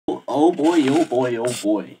Oh boy, oh boy, oh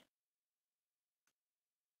boy.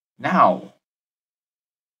 Now,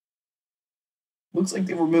 looks like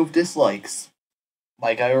they removed dislikes.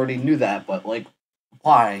 Like, I already knew that, but, like,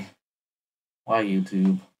 why? Why,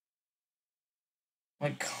 YouTube?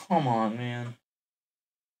 Like, come on, man.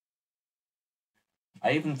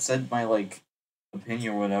 I even said my, like,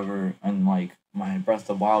 opinion or whatever on, like, my Breath of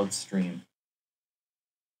the Wild stream.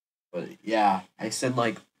 But, yeah, I said,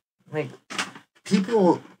 like,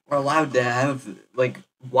 people are allowed to have, like,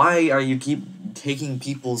 why are you keep taking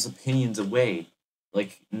people's opinions away?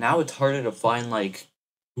 Like, now it's harder to find, like,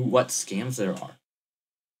 what scams there are.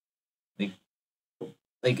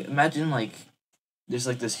 Like, imagine, like, there's,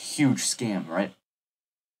 like, this huge scam, right?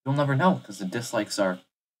 You'll never know, because the dislikes are,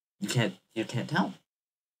 you can't tell.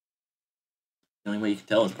 The only way you can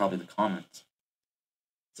tell is probably the comments.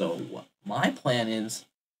 So, my plan is,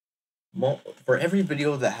 for every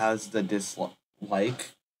video that has the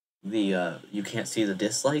dislike, you can't see the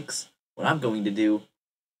dislikes, what I'm going to do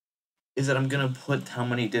is that I'm gonna put how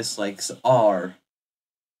many dislikes are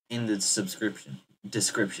in the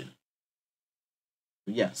description.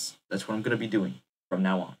 Yes, that's what I'm gonna be doing from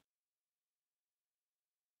now on.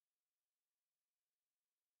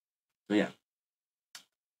 So yeah,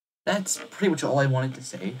 that's pretty much all I wanted to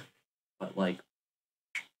say. But like,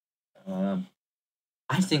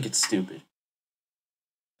 I think it's stupid.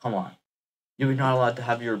 Come on, you're not allowed to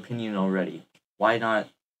have your opinion already. Why not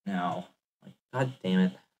now? Like, god damn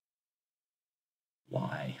it.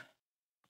 Why?